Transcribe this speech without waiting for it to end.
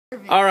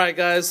Alright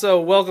guys,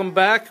 so welcome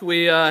back.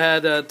 We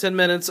had 10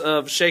 minutes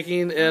of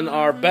shaking in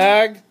our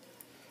bag.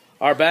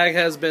 Our bag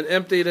has been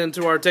emptied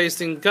into our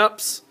tasting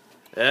cups.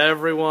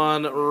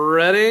 Everyone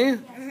ready?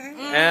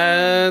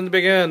 And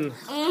begin.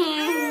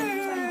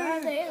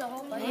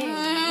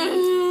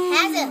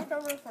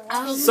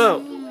 So,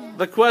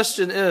 the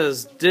question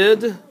is,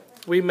 did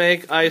we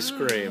make ice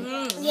cream?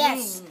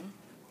 Yes.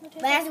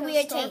 But after we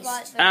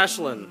taste.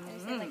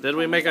 Ashlyn, did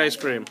we make ice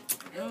cream?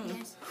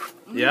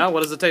 Yeah,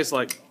 what does it taste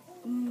like?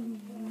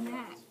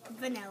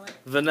 Vanilla.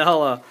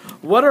 Vanilla.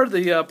 What are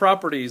the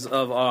properties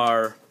of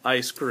our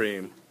ice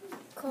cream?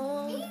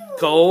 Cold.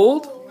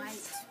 Cold?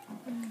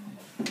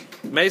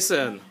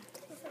 Mason,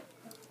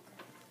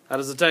 how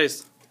does it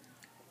taste?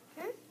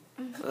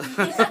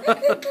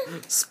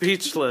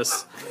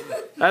 Speechless.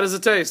 How does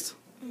it taste?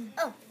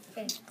 Oh,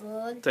 tastes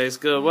good. Tastes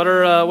good.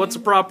 What's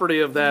the property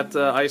of that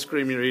ice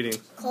cream you're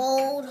eating?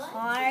 Cold,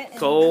 hot, and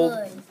Cold.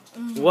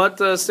 good.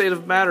 What state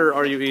of matter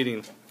are you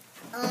eating?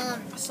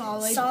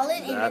 Solid.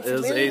 Solid. That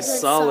is really a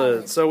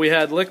solid. So we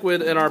had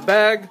liquid in our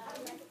bag,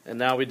 and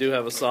now we do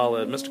have a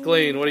solid. Mr.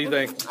 Clean, what do you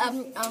think?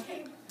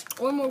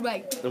 One more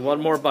bite. Then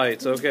one more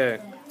bite. Okay.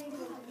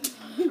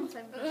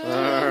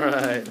 All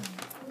right.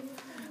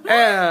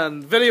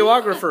 And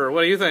videographer,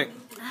 what do you think?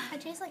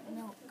 It tastes like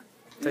milk.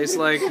 Tastes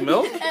like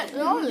milk?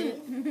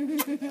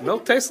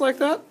 Milk tastes like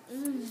that?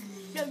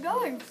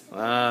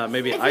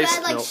 Maybe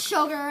iced milk.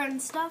 Sugar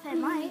and stuff, it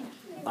might.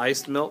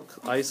 Iced milk?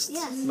 Iced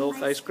milk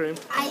ice cream?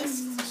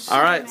 Ice.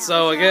 Alright,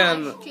 so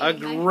again, a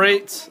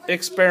great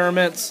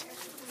experiment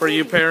for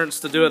you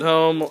parents to do at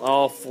home.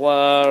 I'll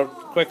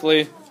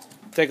quickly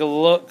take a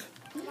look.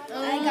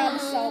 I got a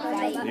salt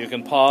bite. You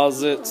can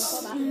pause it,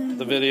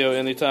 the video,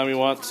 anytime you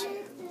want.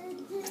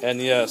 And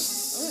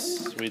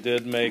yes, we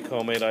did make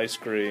homemade ice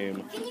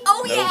cream.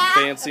 Oh,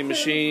 No fancy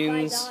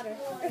machines,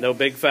 no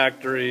big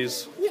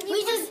factories. We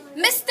just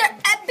Mr.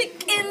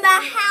 Epic in the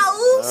house.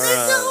 All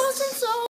right.